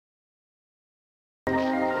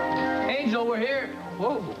know we're here.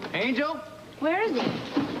 Whoa, Angel? Where is he?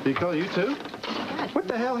 He call you too? What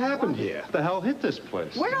the hell happened here? The hell hit this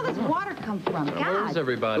place? Where'd all this water come from? God. Where's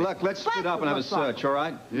everybody? Look, let's split up and have a search, all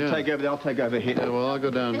right? Yeah. You take over there, I'll take over here. Yeah, well, I'll go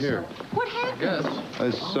down here. What happened?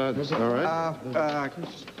 Yes. All right.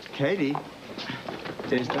 Katie,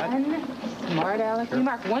 is that... One smart aleck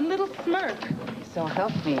remark, one little smirk. So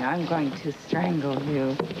help me, I'm going to strangle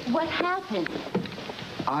you. What happened?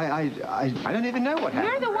 I don't even know what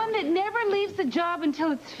happened. You're the one that never leaves the job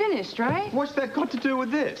until it's finished, right? What's that got to do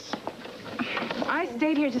with this? I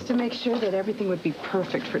stayed here just to make sure that everything would be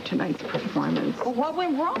perfect for tonight's performance. Well, what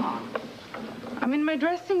went wrong? I'm in my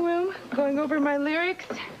dressing room, going over my lyrics.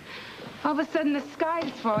 All of a sudden, the sky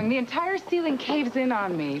is falling. The entire ceiling caves in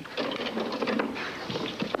on me.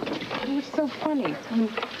 It was so funny.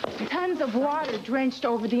 Tons of water drenched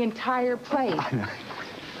over the entire place.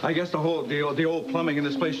 I guess the old plumbing in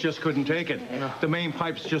this place just couldn't take it. The main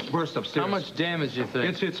pipes just burst upstairs. How much damage do you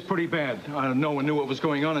think? It's pretty bad. No one knew what was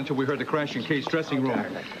going on until we heard the crash in Kate's dressing room.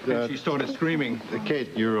 And she started screaming. Kate,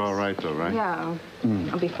 you're all right, though, right? Yeah,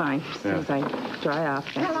 I'll be fine as soon as I dry off.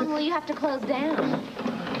 How long will you have to close down?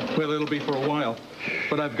 Well, it'll be for a while.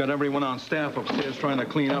 But I've got everyone on staff upstairs trying to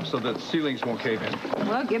clean up so that the ceilings won't cave in.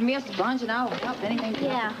 Well, give me a sponge and I'll help anything.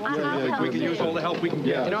 Yeah, I'll help We can use all the help we can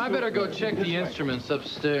get. You know, I better go check the instruments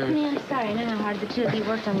upstairs. Yeah, I'm sorry. I know how hard the two of you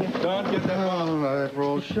worked on your... Don't get that wrong. All right,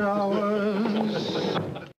 roll showers.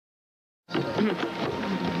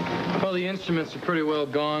 Well, the instruments are pretty well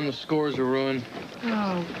gone. The scores are ruined.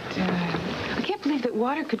 Oh, Dad. I can't believe that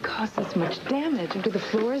water could cause this much damage into the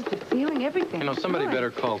floors, the ceiling, everything. You know, somebody Good.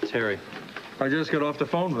 better call Terry. I just got off the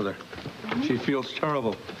phone with her. She feels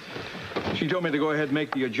terrible. She told me to go ahead and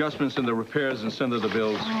make the adjustments and the repairs and send her the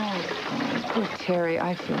bills. Oh, poor Terry.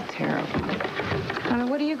 I feel terrible.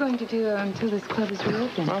 What are you going to do until this club is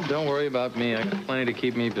reopened? Well, don't worry about me. I got plenty to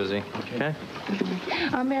keep me busy. Okay?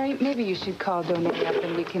 Mary, maybe you should call Donate up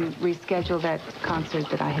and we can reschedule that concert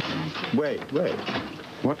that I had mentioned. Wait.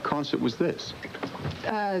 What concert was this?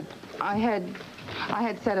 I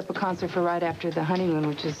had set up a concert for right after the honeymoon,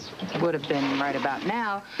 which would have been right about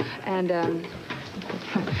now. And,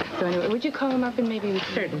 so anyway, would you call him up and maybe we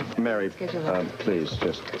can... Mary, schedule that? please,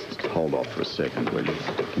 just hold off for a second, will you?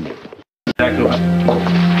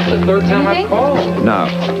 The third time I called. No.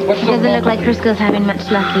 What's the Doesn't look like Frisco's having much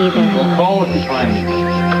luck either. Well, call if you find me.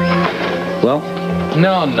 Well,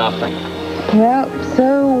 No, nothing. Well,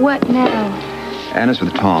 so what now? Anna's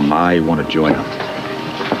with Tom. I want to join her.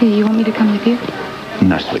 Hey, you want me to come with you?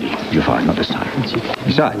 No, sweetie. You're fine. Not this time.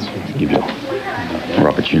 Besides, give you more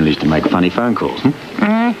opportunities to make funny phone calls.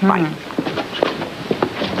 Mm-hmm. Bye.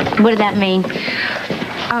 What did that mean?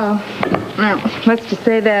 Oh, well, let's just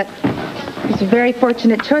say that it's a very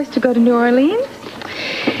fortunate choice to go to New Orleans.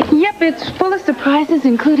 Yep, it's full of surprises,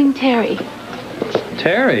 including Terry.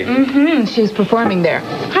 Terry? Mm-hmm. She's performing there.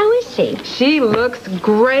 How is she? She looks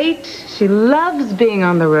great. She loves being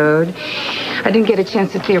on the road. I didn't get a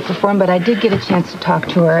chance to see her perform, but I did get a chance to talk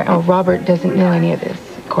to her. Oh, Robert doesn't know any of this,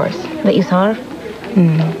 of course. That you saw her?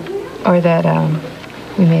 Mm-hmm. Or that,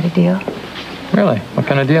 we made a deal. Really? What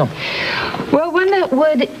kind of deal? Well, one that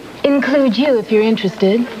would include you if you're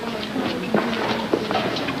interested.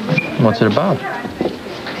 What's it about?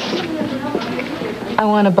 I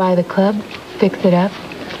want to buy the club, fix it up,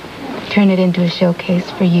 turn it into a showcase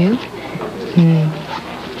for you.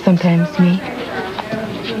 Sometimes me.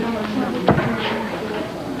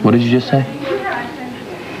 What did you just say?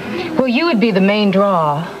 Well, you would be the main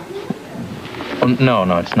draw. Oh,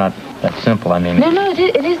 no, it's not that simple. I mean... No,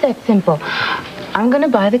 it is that simple. I'm going to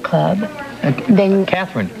buy the club. Then...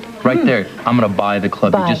 Catherine, right there. I'm going to buy the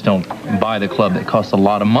club. Buy. You just don't buy the club. It costs a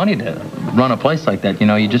lot of money to run a place like that. You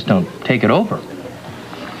know, you just don't take it over.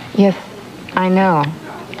 Yes, I know.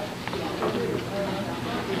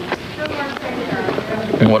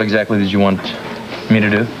 And what exactly did you want me to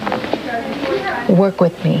do? Work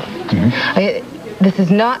with me. Mm-hmm. This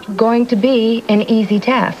is not going to be an easy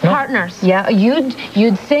task. No. Partners. Yeah,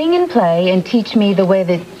 you'd sing and play and teach me the way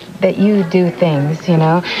that you do things, you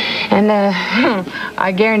know. And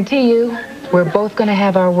I guarantee you, we're both going to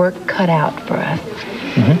have our work cut out for us.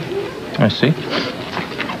 Mm-hmm. I see.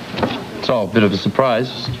 It's all a bit of a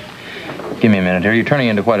surprise. Give me a minute here. You're turning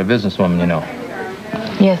into quite a businesswoman, you know.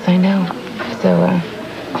 Yes, I know. So,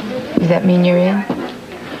 does that mean you're in?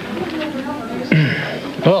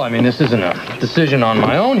 Well, I mean, this isn't a decision on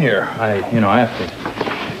my own here. I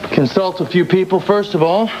have to consult a few people, first of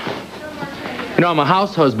all. You know, I'm a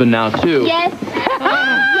house husband now, too. Yes.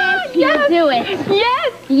 Yes, you do it.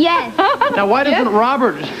 Yes! Yes. Now, why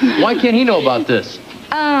can't he know about this?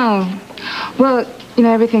 Oh, well, You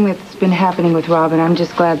know, everything that's been happening with Robin, I'm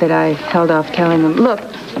just glad that I held off telling him. Look,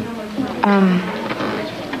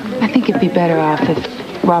 I think it'd be better off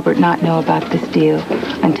if Robert not know about this deal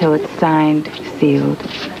until it's signed, sealed,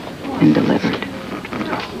 and delivered.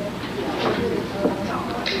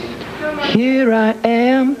 Here I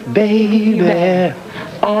am, baby.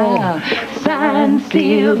 Oh, signed,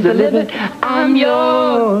 sealed, delivered. I'm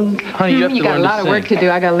yours. Honey, you have to You got a learn lot to of sing. work to do.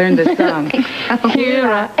 I got to learn this song. Here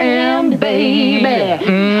I am, baby.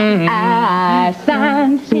 I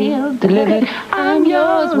signed, sealed, delivered. I'm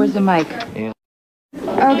yours. Where's the mic? Yeah.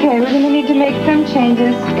 Okay, we're going to need to make some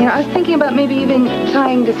changes. You know, I was thinking about maybe even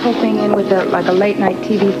tying this whole thing in with a late night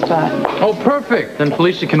TV spot. Oh, perfect. Then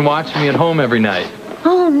Felicia can watch me at home every night.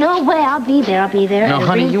 Oh, no way. I'll be there. I'll be there. No, At a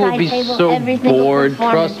honey, you will ringside be table, so every single bored.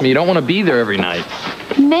 performance. Trust me, you don't want to be there every night.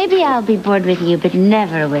 Maybe I'll be bored with you, but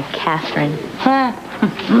never with Catherine.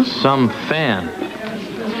 Some fan.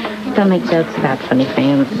 Don't make jokes about funny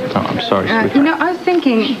fans. Oh, I'm sorry, sweetheart. You know, I was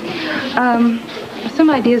thinking some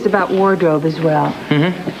ideas about wardrobe as well.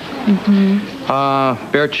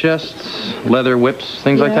 Bare chests, leather whips,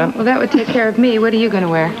 things like that? Well, that would take care of me. What are you going to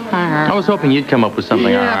wear? I was hoping you'd come up with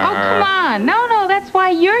something. Yeah. Oh, come on. No, that's why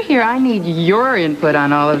you're here. I need your input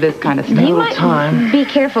on all of this kind of stuff. You might be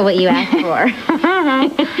careful what you ask for.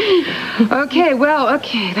 Okay.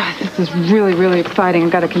 This is really, really exciting.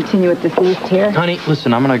 I've got to continue with this list here. Honey,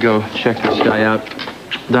 listen, I'm going to go check this guy out.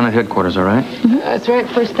 Down at headquarters, all right? That's right.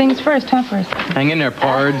 First things first, huh, first? Hang in there,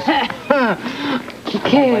 Pards.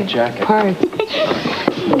 Okay. My jacket. Parts.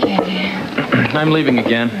 Okay. I'm leaving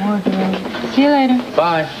again. Wardrobe. See you later.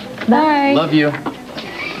 Bye. Bye. Love you.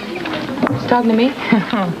 Who's talking to me?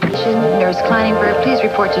 Nurse Kleinenberg, please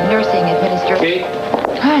report to nursing administrator. Kate,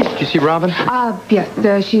 Hi. did you see Robin? Yes.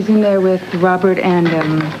 She's in there with Robert and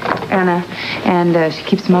Anna, and she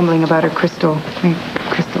keeps mumbling about her crystal.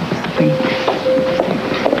 Crystal something.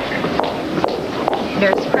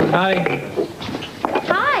 Nurse. Hi.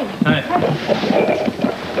 Hi. Hi.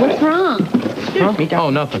 What's wrong? Huh? Oh,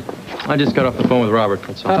 nothing. I just got off the phone with Robert,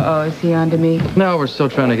 that's all. Uh-oh, is he on to me? No, we're still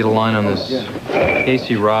trying to get a line on this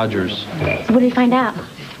Casey Rogers. So what did you find out?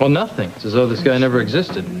 Well, nothing. It's as though this guy never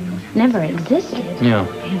existed. Never existed. Yeah.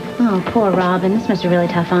 Oh, poor Robin. This must be really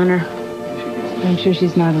tough on her. I'm sure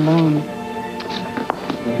she's not alone.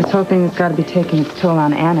 This whole thing has got to be taking its toll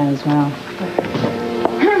on Anna as well.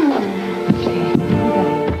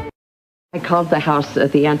 I called the house,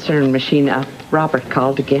 the answering machine. Robert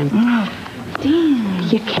called again. Oh, damn.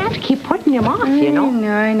 You can't keep putting him off, you know.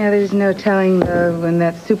 I know. There's no telling, though, when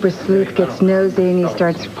that super sleuth gets nosy and he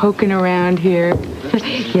starts poking around here.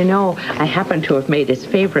 You know, I happen to have made his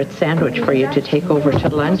favorite sandwich for you to take over to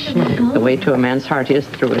lunch. The way to a man's heart is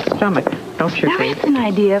through his stomach. Don't you, Now, Kate? that's an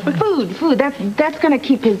idea. Food. That's going to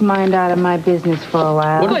keep his mind out of my business for a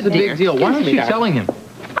while. What is the big deal? Why aren't you telling him?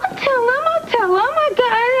 I'll tell him. I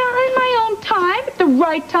got it in my own time, at the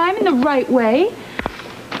right time, in the right way.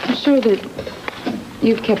 I'm sure that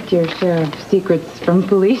you've kept your share of secrets from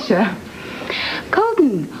Felicia.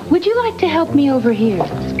 Colton, would you like to help me over here?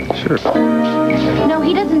 Sure. No,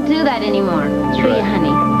 he doesn't do that anymore. That's See ya, right.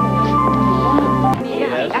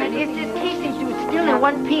 honey. It's this Casey dude still in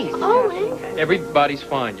one piece. Oh, Everybody's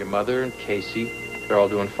fine. Your mother and Casey, they're all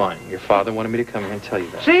doing fine. Your father wanted me to come here and tell you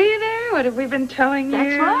that. See there? What have we been telling you?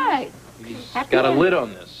 that's right. He's got a lid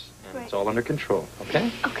on this, and it's all under control,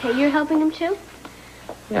 okay? Okay, you're helping him too?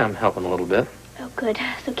 Yeah, I'm helping a little bit. Oh, good.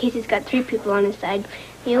 So Casey's got 3 people on his side.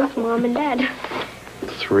 You, Mom, and Dad.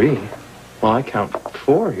 3? Well, I count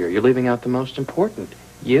 4 here. You're leaving out the most important.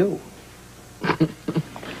 You. Are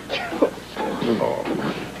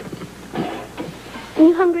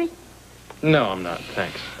you hungry? No, I'm not.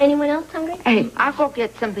 Thanks. Anyone else hungry? Hey, I'll go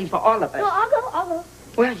get something for all of us. No, I'll go.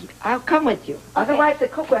 Well, I'll come with you. Otherwise, the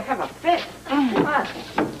cook will have a fit. Come on.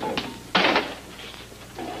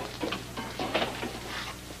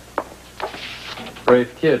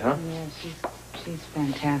 Brave kid, huh? Yeah, she's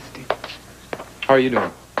fantastic. How are you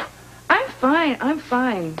doing? I'm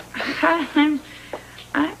fine.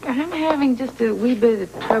 I'm having just a wee bit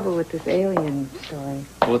of trouble with this alien story.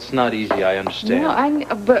 Well, it's not easy. I understand.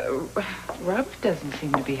 No, but Robert doesn't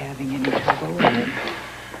seem to be having any trouble with it.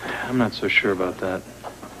 I'm not so sure about that.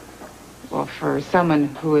 Well, for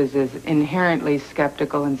someone who is as inherently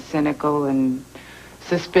skeptical and cynical and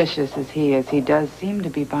suspicious as he is, he does seem to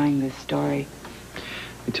be buying this story.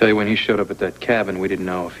 I tell you, when he showed up at that cabin, we didn't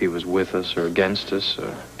know if he was with us or against us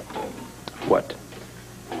or what.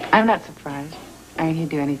 I'm not surprised. I mean, he'd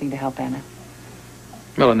do anything to help Anna.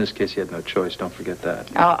 Well, in this case, he had no choice. Don't forget that.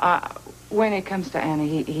 When it comes to Anna,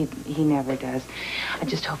 he never does. I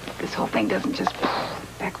just hope that this whole thing doesn't just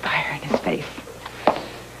backfire in his face.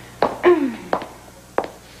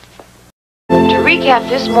 recap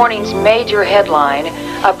this morning's major headline,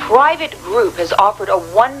 a private group has offered a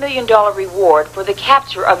 $1 million reward for the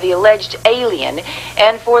capture of the alleged alien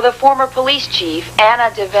and for the former police chief,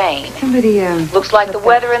 Anna Devane. Somebody, Looks like the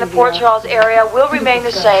weather in the Port Charles area will remain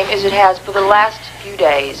the same as it has for the last few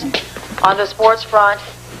days. On the sports front,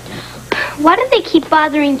 Why do they keep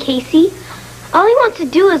bothering Casey? All he wants to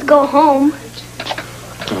do is go home.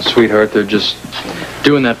 Oh, sweetheart, they're just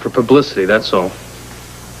doing that for publicity, that's all.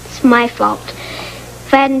 It's my fault.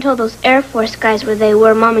 If I hadn't told those Air Force guys where they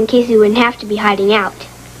were, Mom and Casey wouldn't have to be hiding out.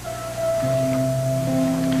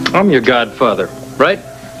 I'm your godfather, right?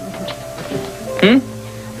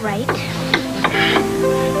 Right.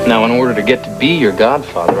 Now, in order to get to be your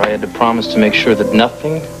godfather, I had to promise to make sure that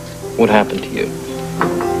nothing would happen to you.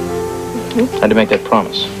 I had to make that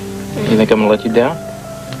promise. You think I'm going to let you down?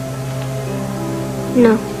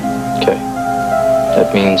 No. Okay.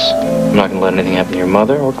 That means I'm not going to let anything happen to your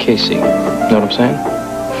mother or Casey. You know what I'm saying?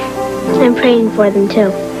 I'm praying for them, too.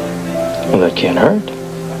 Well, that can't hurt.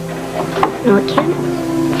 No, it can't.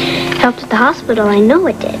 Helped at the hospital, I know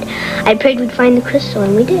it did. I prayed we'd find the crystal,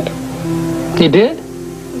 and we did. You did?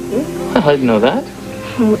 Well, I didn't know that.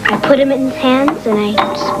 I put him in his hands, and I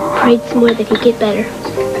just prayed some more that he'd get better.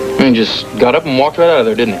 And you just got up and walked right out of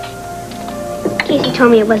there, didn't you? Casey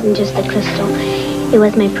told me it wasn't just the crystal. It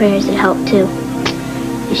was my prayers that helped, too.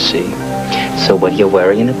 You see. So what are you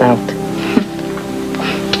worrying about?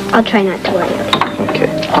 I'll try not to worry,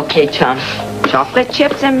 okay? Okay. Okay, chum. Chocolate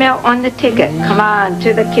chips and milk on the ticket. Come on,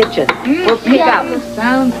 to the kitchen. We'll pick up.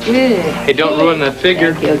 Sounds good. Hey, don't ruin that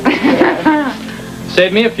figure.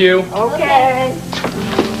 Save me a few. Okay.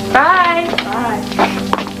 Bye. Bye.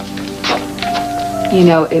 You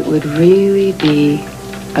know, it would really be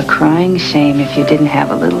a crying shame if you didn't have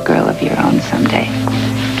a little girl of your own someday.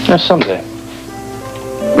 Yeah, someday.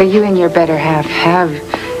 Well, you and your better half have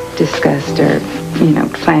discussed or,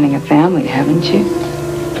 planning a family, haven't you?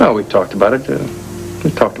 Oh, we've talked about it.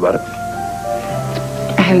 We've talked about it.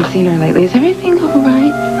 I haven't seen her lately. Is everything all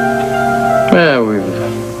right? Yeah,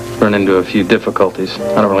 we've run into a few difficulties.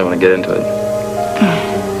 I don't really want to get into it.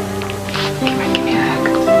 Give me a hug.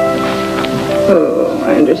 Oh,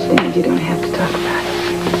 I understand. You don't have to talk about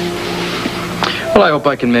it. Well, I hope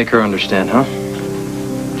I can make her understand, huh?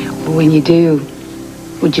 Well, when you do,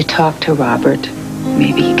 would you talk to Robert?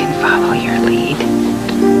 Maybe he can follow your lead.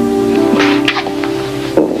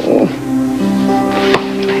 Oh.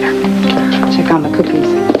 Later. Check on the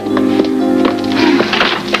cookies.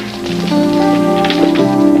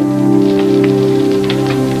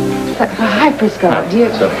 Hi, Frisco. Do you...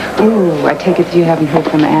 Ooh, I take it you haven't heard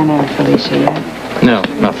from Anna or Felicia yet? No,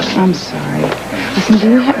 nothing. I'm sorry. Listen, do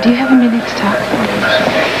you have a minute to talk?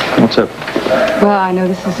 What's up? Well, I know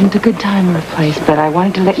this isn't a good time or place, but I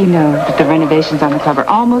wanted to let you know that the renovations on the club are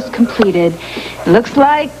almost completed. It looks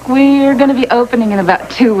like we're going to be opening in about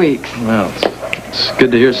 2 weeks. Well, it's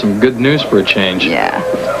good to hear some good news for a change. Yeah.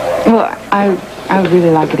 Well, I would really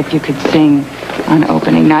like it if you could sing on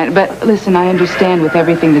opening night. But listen, I understand with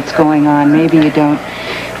everything that's going on, maybe you don't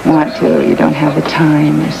want to, or you don't have the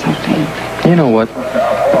time or something. You know what?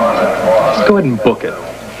 Let's go ahead and book it.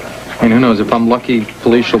 I mean, who knows? If I'm lucky,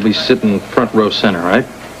 Felicia will be sitting front row center, right?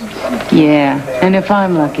 Yeah, and if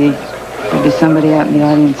I'm lucky, there'll be somebody out in the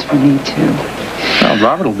audience for me, too. Well,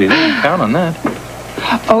 Robert will be there. You can count on that.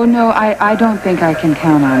 Oh, no, I don't think I can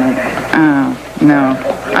count on it. No.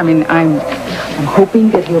 I mean, I'm hoping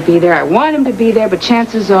that he'll be there. I want him to be there, but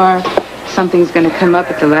chances are something's going to come up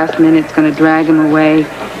at the last minute. It's going to drag him away.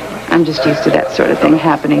 I'm just used to that sort of thing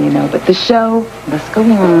happening, But the show must go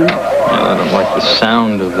on. Well, I don't like the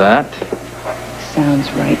sound of that. Sounds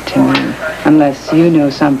right to me. Unless you know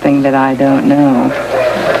something that I don't know.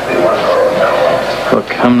 Look,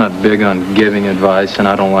 I'm not big on giving advice, and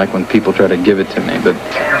I don't like when people try to give it to me. But,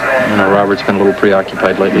 Robert's been a little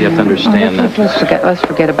preoccupied lately. You have to understand that. Let's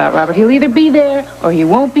forget about Robert. He'll either be there or he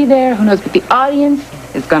won't be there. Who knows? But the audience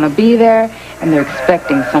is going to be there, and they're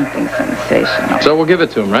expecting something sensational. So we'll give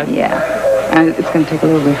it to him, right? Yeah. And it's going to take a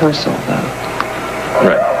little rehearsal, though.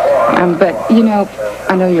 Right. But,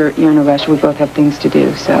 I know you're in a rush. We both have things to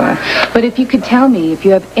do, so... but if you could tell me, if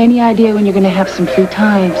you have any idea when you're going to have some free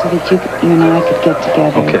time so that you and I could get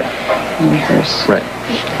together and rehearse. Right.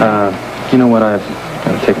 You know what? I've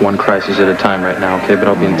got to take one crisis at a time right now, okay? But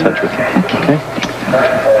I'll be in touch with you. Okay?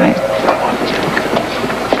 Right.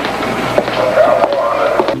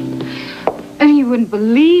 And you wouldn't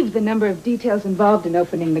believe the number of details involved in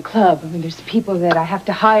opening the club. I mean, there's people that I have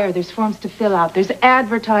to hire. There's forms to fill out. There's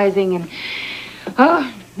advertising and...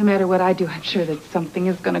 Oh, no matter what I do, I'm sure that something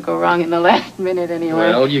is going to go wrong in the last minute anyway.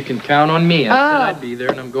 Well, you can count on me. I said I'd be there,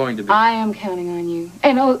 and I'm going to be. I am counting on you.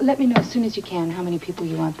 And, let me know as soon as you can how many people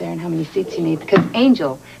you want there and how many seats you need, because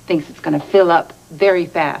Angel thinks it's going to fill up very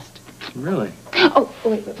fast. Really? Oh,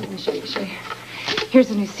 wait, let me show you. Here's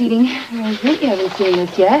a new seating arrangement. You haven't seen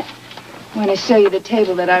this yet. I want to show you the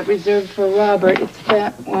table that I've reserved for Robert. It's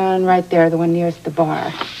that one right there, the one nearest the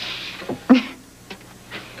bar.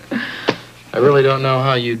 I really don't know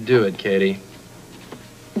how you do it, Katie.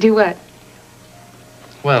 Do what?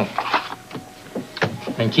 Well,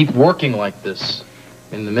 and keep working like this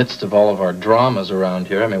in the midst of all of our dramas around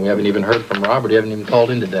here. I mean, we haven't even heard from Robert. He hasn't even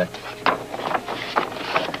called in today.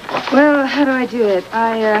 Well, how do I do it?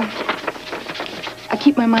 I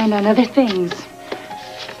keep my mind on other things.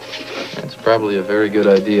 That's probably a very good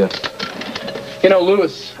idea. You know,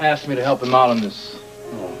 Lewis asked me to help him out on this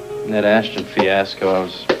Ned Ashton fiasco. I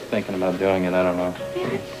was thinking about doing it. I don't know.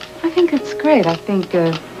 I think it's great. I think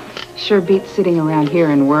sure beats sitting around here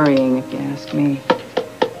and worrying, if you ask me.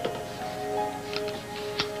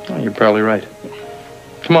 Well, you're probably right.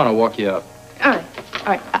 Come on, I'll walk you out. All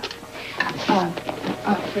right.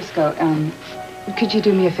 Frisco, could you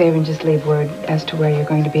do me a favor and just leave word as to where you're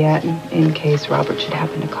going to be at in case Robert should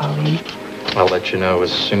happen to call in? I'll let you know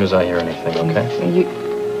as soon as I hear anything, okay? You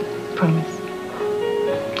promise?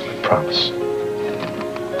 I promise.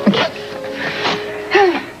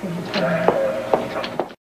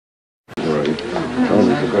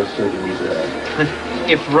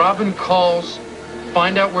 If Robin calls,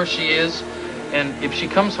 find out where she is, and if she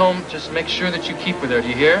comes home, just make sure that you keep her there. Do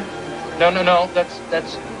you hear? No. That's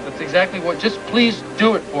exactly what. Just please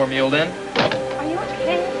do it for me, Olin. Are you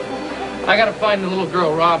okay? I gotta find the little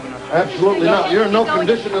girl, Robin. Absolutely not. You're in no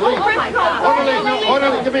condition to leave.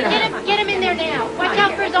 Orderly, give me a hand. Get him in there now. Watch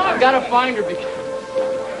out for his arm. I gotta find her because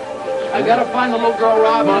I gotta find the little girl,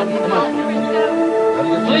 Robin. Come on.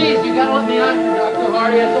 Please, you gotta let me out here, Dr.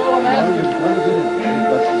 Hardy. That's all I'm asking.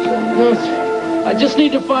 I just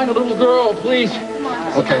need to find a little girl, please.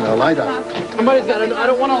 Okay, now lie down. Somebody's got to. I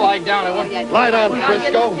don't want to lie down. Lie down,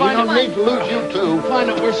 Frisco. We don't need to lose you, too. Find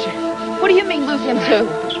out where she... What do you mean lose him too?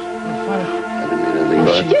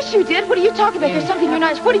 Yes, you did. What are you talking about? There's something you're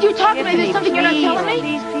not... What are you talking about? There's something you're not telling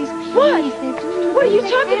me? Please. What? What are you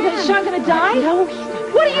talking about? Is Sean going to die? No.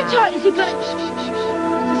 What are you talking... Is he going to...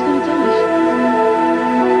 He's going to die.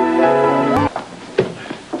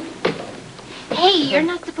 Hey, you're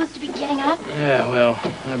not supposed to be getting up. Yeah, well,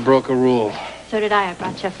 I broke a rule. So did I. I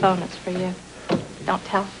brought you a phone. It's for you. Don't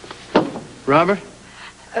tell. Robert?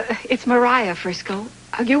 It's Mariah, Frisco.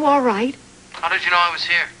 Are you all right? How did you know I was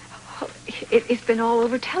here? It's been all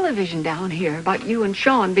over television down here about you and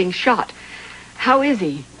Sean being shot. How is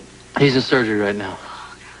he? He's in surgery right now.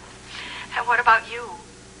 And what about you?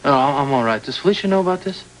 Oh, I'm all right. Does Felicia know about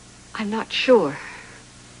this? I'm not sure.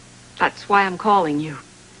 That's why I'm calling you.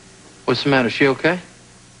 What's the matter? Is she okay?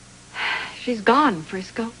 She's gone,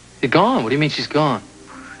 Frisco. She's gone? What do you mean she's gone?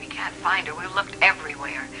 We can't find her. We've looked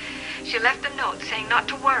everywhere. She left a note saying not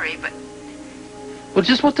to worry, but... Well,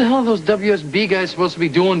 just what the hell are those WSB guys supposed to be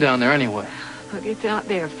doing down there anyway? Look, it's not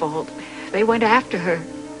their fault. They went after her.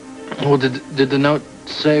 Well, did the note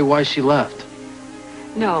say why she left?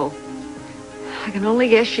 No. I can only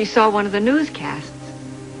guess she saw one of the newscasts.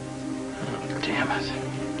 Oh, damn it.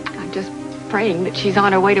 I'm just praying that she's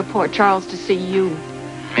on her way to Port Charles to see you.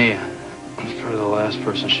 Me? I'm probably the last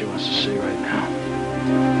person she wants to see right now.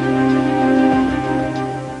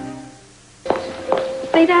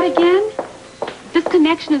 Say that again? This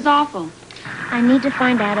connection is awful. I need to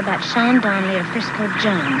find out about Sean Donnelly or Frisco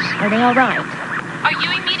Jones. Are they all right? Are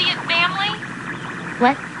you immediate family?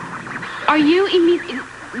 What? Are you immediate...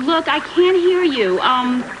 Look, I can't hear you.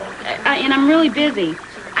 And I'm really busy.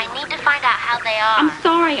 I need to find out how they are. I'm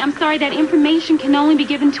sorry. That information can only be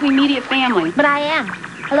given to immediate family. But I am.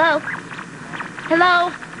 Hello? Hello?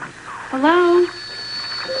 Hello?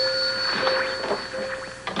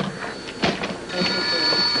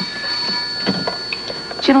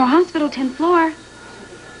 General Hospital, 10th floor.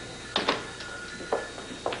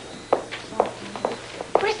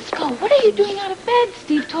 Frisco, what are you doing out of bed?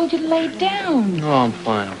 Steve told you to lay down. Oh, I'm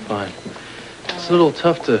fine. It's a little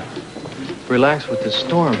tough to relax with this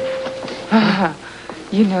storm.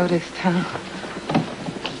 You noticed, huh?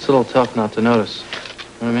 It's a little tough not to notice.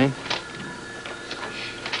 You know what I mean?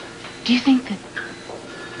 Do you think that...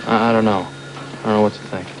 I don't know. I don't know what to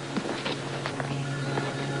think.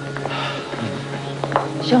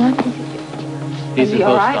 Sean, He's in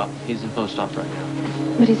all right? He's in post-op right now.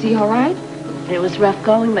 But is he all right? It was rough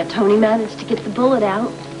going, but Tony managed to get the bullet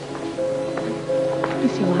out.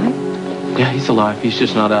 Is he alive? Yeah, he's alive. He's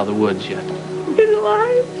just not out of the woods yet. It'll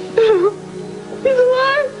alive. He's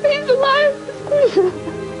alive. He's alive.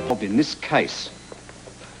 Involved in this case.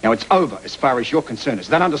 Now, it's over as far as you're concerned. Is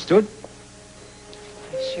that understood?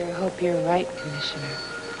 I sure hope you're right, Commissioner.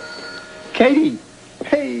 Katie!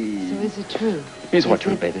 Hey! So is it true? Here's what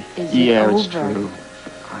true, baby. Is Yeah, it it's over? true.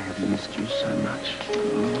 I have missed you so much.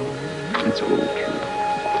 Oh, it's all true.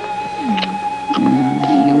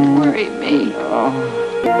 You worry me.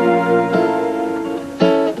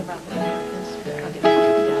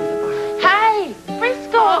 Hi,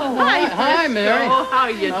 Frisco. Hi, Mary. Oh, how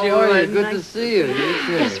you How doing? are you? Good to see you. You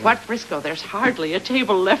too. Guess what, Frisco? There's hardly a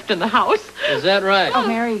table left in the house. Is that right? Oh,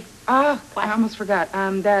 Mary. Oh, I almost forgot.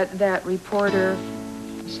 That reporter,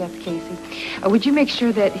 Chef Casey. Would you make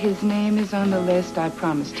sure that his name is on the list? I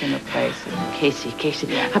promised him a place. Casey.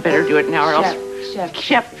 I better do it now or else.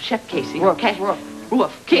 Chef Casey. Okay.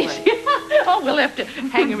 Woof. Casey. Oh, we'll have to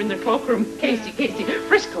hang him in the cloakroom. Casey.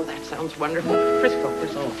 Frisco, that sounds wonderful. Frisco.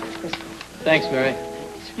 Thanks, Mary.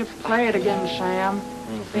 Play it again, Sham.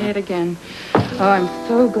 Play it again. Oh, I'm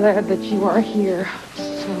so glad that you are here.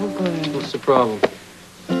 So glad. What's the problem?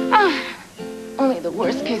 Only the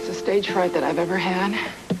worst case of stage fright that I've ever had.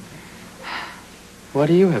 Why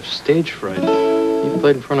do you have stage fright? You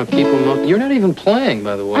played in front of people. You're not even playing,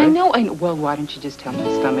 by the way. I know. Well, why don't you just tell my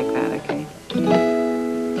stomach that, okay?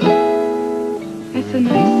 It's a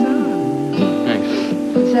nice song. Thanks.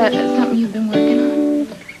 Is that something you've been working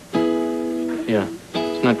on? Yeah.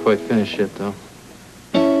 It's not quite finished yet, though.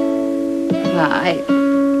 Well, I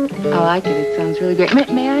like it. It sounds really great.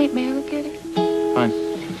 May I look at it? Fine.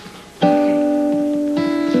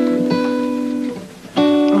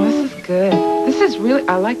 Oh, this is good. This is really,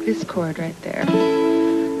 I like this chord right there. Are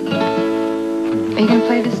you going to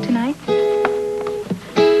play this tonight?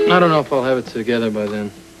 I don't know if I'll have it together by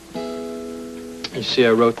then. You see,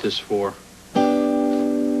 I wrote this for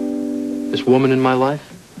this woman in my life.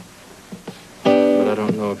 But I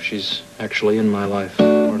don't know if she's actually in my life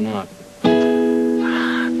or not.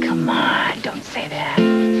 Come on, don't say that.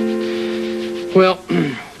 Well,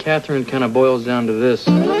 Catherine kind of boils down to this.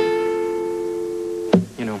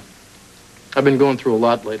 You know, I've been going through a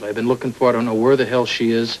lot lately. I've been looking for her. I don't know where the hell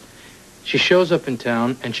she is. She shows up in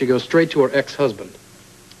town, and she goes straight to her ex-husband.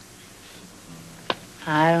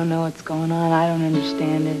 I don't know what's going on. I don't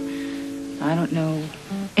understand it. I don't know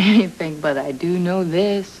anything, but I do know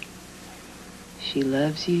this. She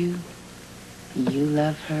loves you. You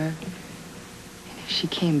love her. And if she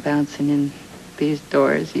came bouncing in these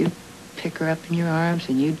doors, you'd pick her up in your arms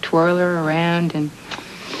and you'd twirl her around, and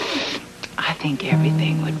I think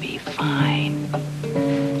everything would be fine.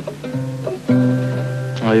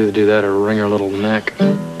 I'll either do that or wring her little neck.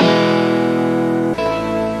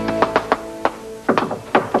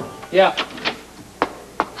 Yeah.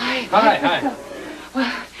 Hi. Well,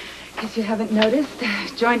 guess you haven't noticed. The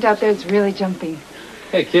joint out there is really jumping.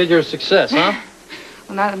 Hey, kid, you're a success, huh?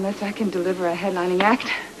 Well, not unless I can deliver a headlining act.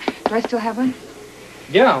 Do I still have one?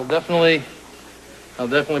 Yeah, I'll definitely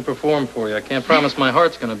perform for you. I can't promise my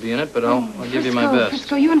heart's going to be in it, but I'll give you my best.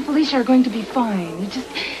 Frisco, you and Felicia are going to be fine. You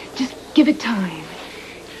just give it time.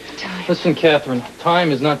 Listen, Catherine,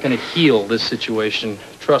 time is not going to heal this situation.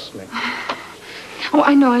 Trust me. Oh,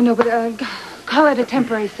 I know, but call it a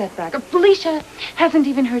temporary setback. Felicia hasn't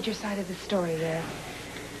even heard your side of the story yet.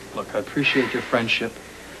 Look, I appreciate your friendship,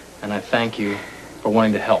 and I thank you for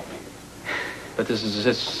wanting to help. But this is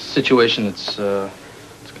a situation that's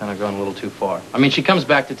kind of gone a little too far. I mean, she comes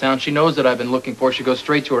back to town. She knows that I've been looking for her. She goes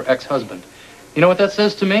straight to her ex-husband. You know what that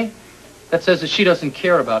says to me? That says that she doesn't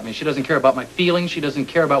care about me. She doesn't care about my feelings. She doesn't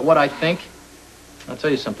care about what I think. I'll tell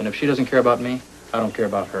you something. If she doesn't care about me, I don't care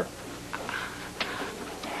about her.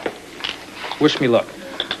 Wish me luck.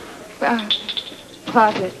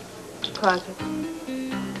 Closet.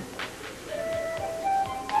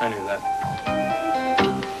 I knew that.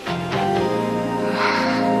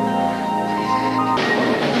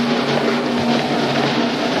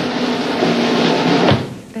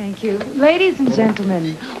 Thank you. Ladies and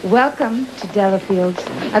gentlemen, welcome to Delafield's.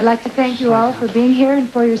 I'd like to thank you all for being here and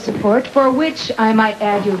for your support, for which I might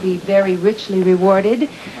add you'll be very richly rewarded,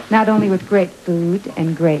 not only with great food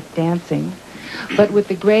and great dancing, but with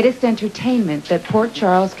the greatest entertainment that Port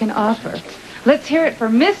Charles can offer. Let's hear it for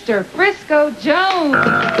Mr. Frisco Jones.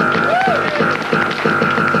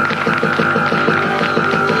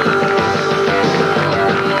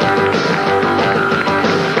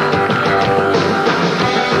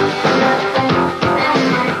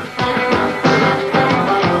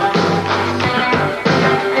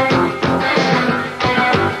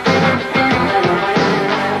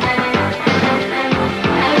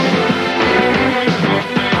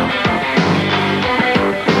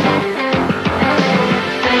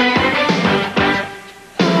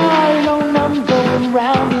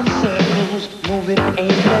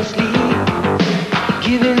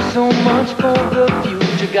 much for the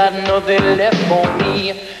future, got nothing left for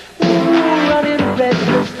me. Ooh, running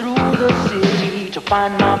restless through the city to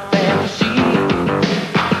find my fantasy.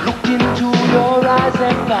 Looked into your eyes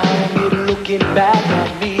and found it looking back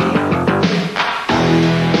at me.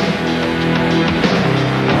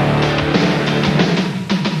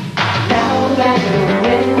 Now that the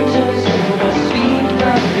winter's over, sweet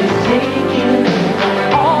love is taking over.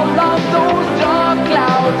 All of those dark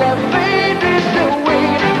clouds have faded away.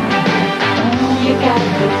 Ooh, you got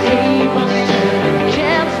the tables turning,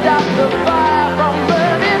 can't stop the fire from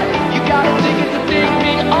burning. You got a ticket to take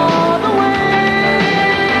me all the way.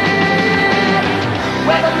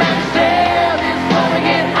 Weatherman says it's blowing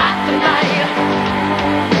in hot tonight.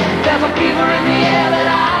 There's a fever in the air that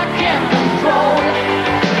I can't control.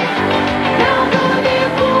 Now I'm gonna be a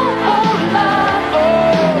fool for love, oh,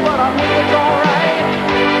 but I know it's alright.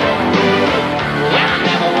 I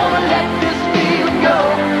never wanna let this feeling go.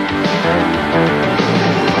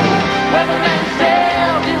 Weatherman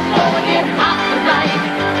says it's blowing in hot tonight,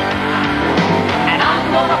 and I'm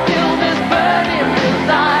gonna feel this burning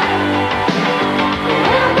desire.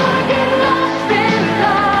 And I'm gonna get lost in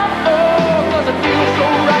love, oh, 'cause it feels so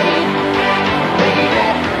right. Baby,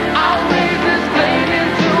 I'll raise this flame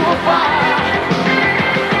into a fire.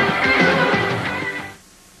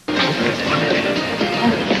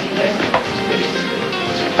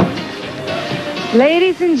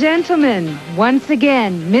 Ladies and gentlemen, once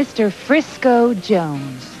again, Mr. Frisco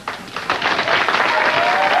Jones.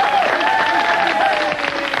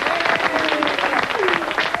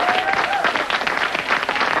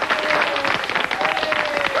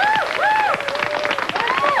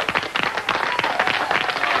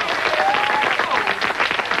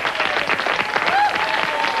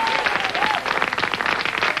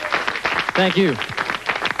 Thank you.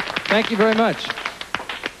 Thank you very much.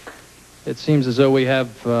 It seems as though we have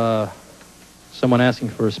someone asking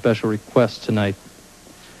for a special request tonight.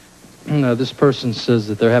 This person says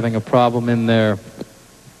that they're having a problem in their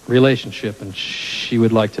relationship, and she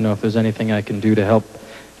would like to know if there's anything I can do to help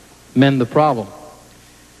mend the problem.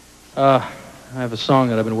 I have a song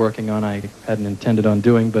that I've been working on I hadn't intended on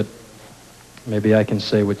doing, but maybe I can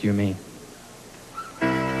say what you mean.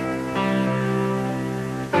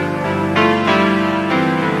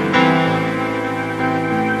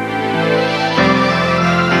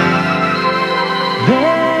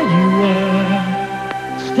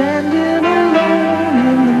 Standing alone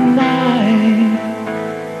in the night,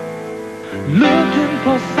 looking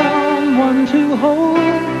for someone to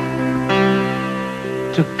hold,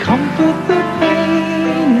 to comfort the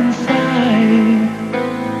pain inside.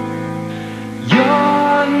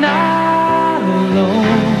 You're not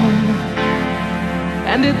alone,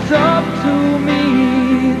 and it's up to me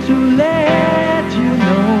to let you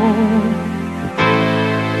know.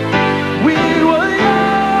 We were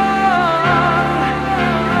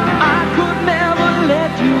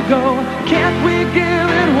go. Can't we give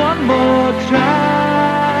it one more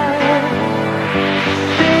try?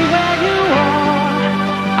 Stay where you are,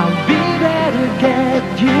 I'll be there to get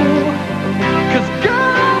you. 'Cause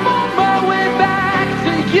girl, I'm on my way back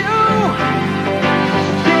to you.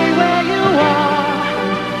 Stay where you are,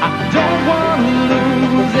 I don't want to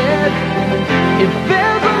lose it. If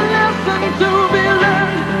there's a lesson to be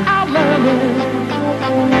learned, I'll learn it.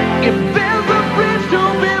 If there's a bridge to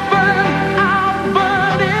be burned, I'll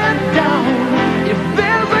burn it down. If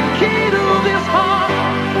there's a key to this heart,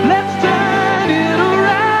 let's turn it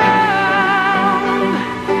around.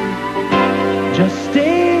 Just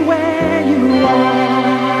stay where you are.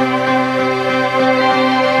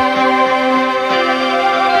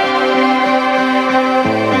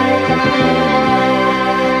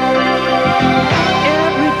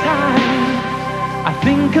 Every time I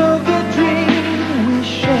think of the dream we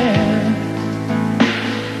shared,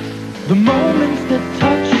 the moments that touch